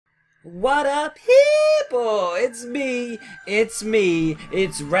What up, people? It's me, it's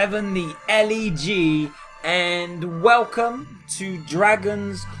Revan the L.E.G, and welcome to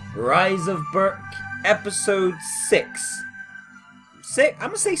Dragon's Rise of Berk, episode 6. I'm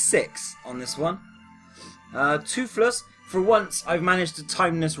gonna say 6 on this one. Toothless, for once I've managed to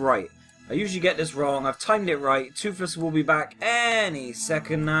time this right. I usually get this wrong, I've timed it right. Toothless will be back any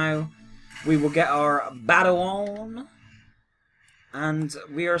second now. We will get our battle on. And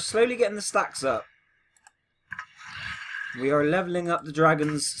we are slowly getting the stacks up. We are leveling up the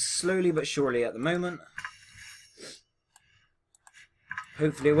dragons slowly but surely at the moment.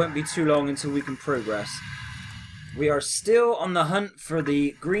 Hopefully it won't be too long until we can progress. We are still on the hunt for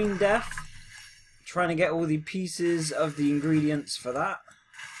the green death. Trying to get all the pieces of the ingredients for that.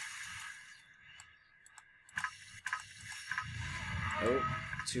 Oh,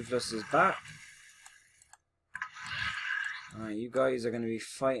 Toothless is back. Alright, you guys are going to be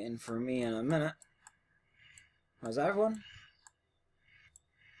fighting for me in a minute. Is that everyone?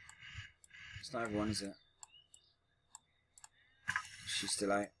 It's not everyone, is it? She's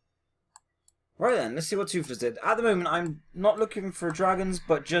still out. Right then, let's see what Toothless did. At the moment, I'm not looking for dragons,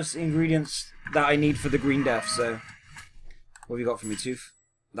 but just ingredients that I need for the green death. So, what have you got for me, Tooth?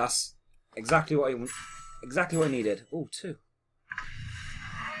 That's exactly what I needed. Oh, 2.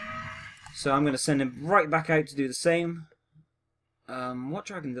 So I'm going to send him right back out to do the same. What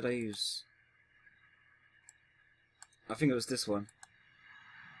dragon did I use? I think it was this one.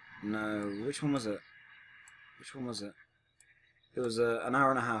 No, which one was it? Which one was it? It was an hour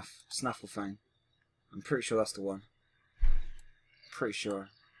and a half, Snafflefang. I'm pretty sure that's the one. Pretty sure.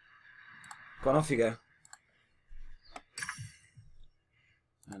 Go on, off you go.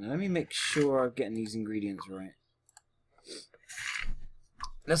 And let me make sure I'm getting these ingredients right.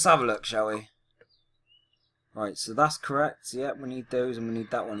 Let's have a look, shall we? Right, so that's correct. Yep, we need those and we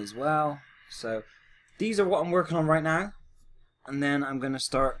need that one as well. So these are what I'm working on right now. And then I'm going to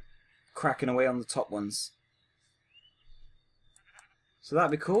start cracking away on the top ones. So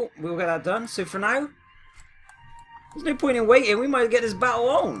that'd be cool. We'll get that done. So for now, there's no point in waiting. We might get this battle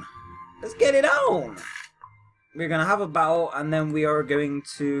on. Let's get it on. We're going to have a battle and then we are going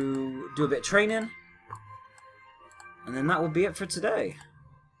to do a bit of training. And then that will be it for today.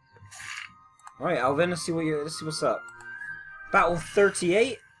 Alright, Alvin, let's see what's up. Battle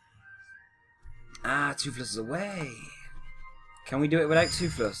 38. Ah, Toothless is away. Can we do it without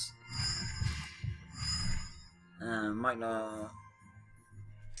Toothless? Might not.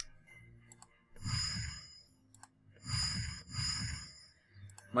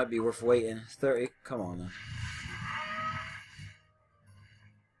 Might be worth waiting. 30. Come on, then.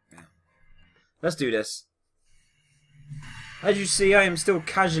 Yeah. Let's do this. As you see, I am still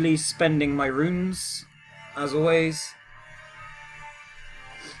casually spending my runes, as always.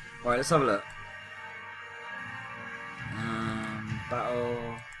 Alright, let's have a look. Battle.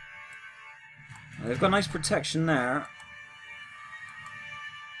 They've got nice protection there.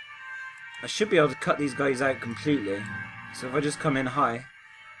 I should be able to cut these guys out completely. So if I just come in high,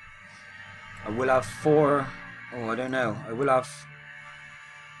 I will have 4... Oh, I don't know. I will have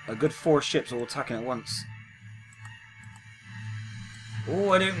a good 4 ships all attacking at once.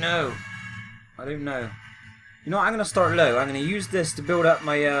 Oh, I don't know. I don't know. You know what? I'm going to start low. I'm going to use this to build up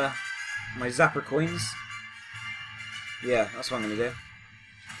my my zapper coins. Yeah, that's what I'm going to do.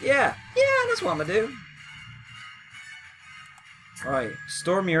 Yeah, that's what I'm going to do. Alright,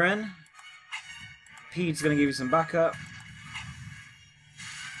 Storm, you're in. Pete's going to give you some backup.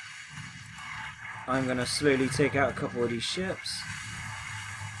 I'm going to slowly take out a couple of these ships.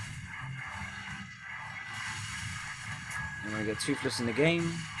 I'm going to get Toothless in the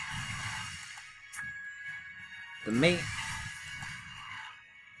game. The mate.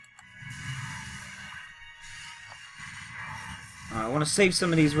 I want to save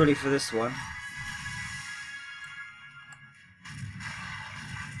some of these really for this one.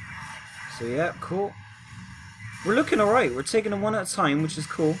 So yeah, cool. We're looking alright. We're taking them one at a time, which is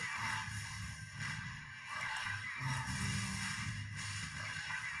cool.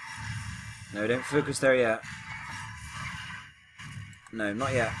 No, don't focus there yet. No,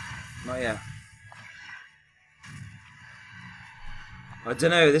 not yet. Not yet. I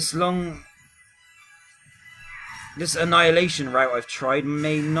don't know, this annihilation route I've tried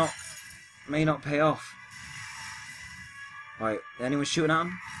may not pay off. Right, anyone shooting at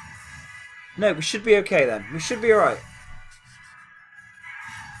him? No, we should be okay then. We should be alright.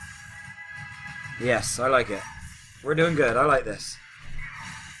 Yes, I like it. We're doing good, I like this.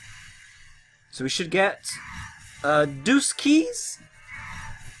 So we should get deuce keys.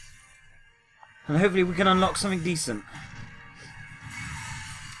 And hopefully we can unlock something decent.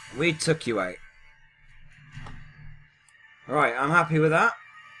 We took you out. Right, I'm happy with that.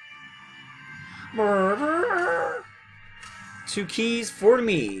 2 keys for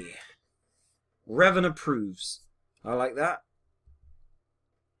me. Revan approves. I like that.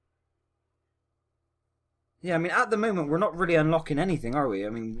 Yeah, I mean, at the moment, we're not really unlocking anything, are we? I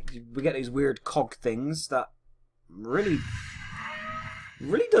mean, we get these weird cog things that really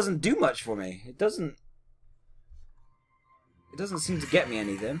doesn't do much for me. It doesn't seem to get me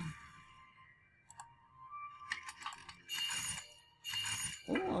anything.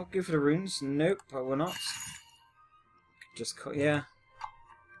 Oh, I'll go for the runes. Nope, I will not. Just, yeah.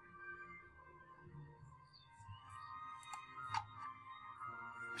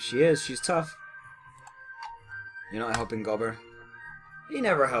 She is. She's tough. You're not helping Gobber. He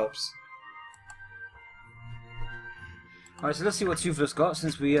never helps. Alright, so let's see what Toothless got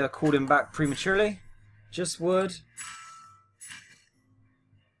since we called him back prematurely. Just wood.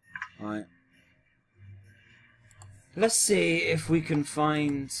 Alright. Let's see if we can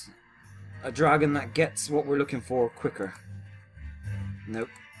find a dragon that gets what we're looking for quicker. Nope.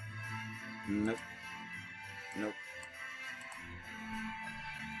 Nope. Nope.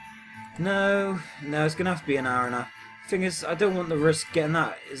 No, it's gonna have to be an hour and a half. Thing is, I don't want the risk getting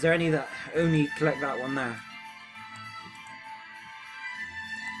that. Is there any that only collect that one there?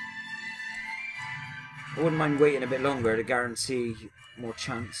 I wouldn't mind waiting a bit longer to guarantee more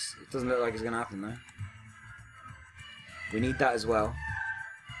chance. It doesn't look like it's gonna happen though. We need that as well.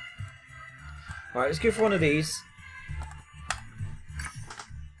 Alright, let's go for one of these.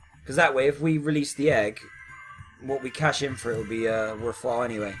 Because that way, if we release the egg, what we cash in for it will be worthwhile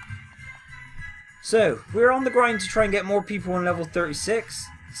anyway. So, we're on the grind to try and get more people on level 36.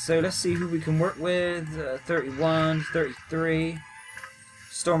 So let's see who we can work with. 31, 33.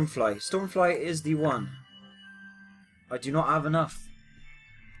 Stormfly. Stormfly is the one. I do not have enough.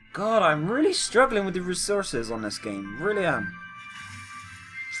 God, I'm really struggling with the resources on this game. Really am.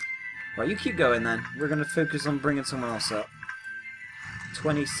 Right, you keep going then. We're going to focus on bringing someone else up.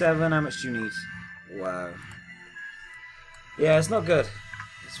 27, how much do you need? Wow. Yeah, it's not good.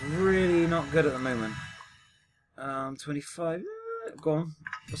 It's really not good at the moment. 25. Go on.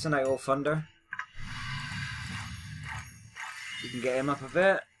 What's the night all thunder? You can get him up a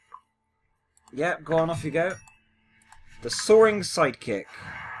bit. Yep, go on, off you go. The soaring sidekick.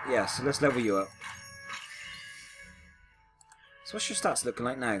 Yeah, so let's level you up. So what's your stats looking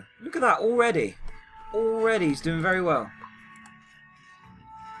like now? Look at that, already. Already, he's doing very well.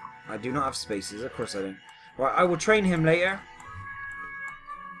 I do not have spaces, of course I don't. Right, I will train him later.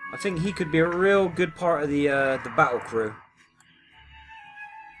 I think he could be a real good part of the battle crew.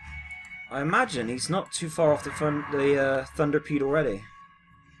 I imagine he's not too far off the Thunderpede already.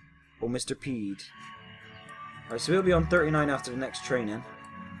 Or Mr. Pede. Alright, so he'll be on 39 after the next training.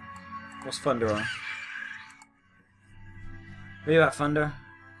 What's Thunder on? Where you at, Thunder?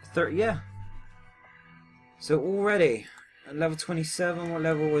 30, yeah. So already, at level 27, what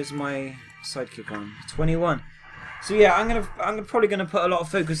level is my sidekick on? 21. So yeah, I'm probably gonna put a lot of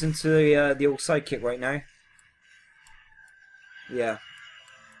focus into the old sidekick right now. Yeah.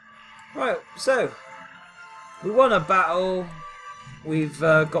 Right, so we won a battle. We've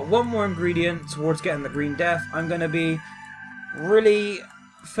got one more ingredient towards getting the green death. I'm gonna be really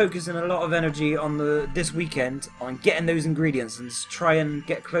focusing a lot of energy on this weekend on getting those ingredients and just try and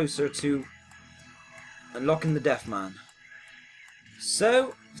get closer to unlocking the Death Man.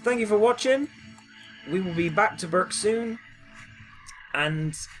 So thank you for watching. We will be back to Berk soon,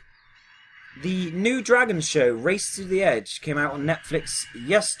 and the new Dragon show, Race to the Edge, came out on Netflix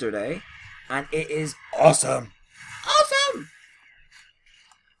yesterday, and it is awesome! Awesome!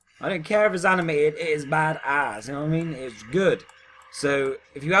 I don't care if it's animated, it is badass, you know what I mean? It's good. So,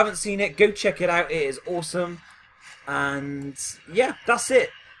 if you haven't seen it, go check it out, it is awesome. And, yeah, that's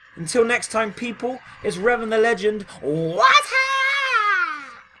it. Until next time, people, it's Revan the Legend. What?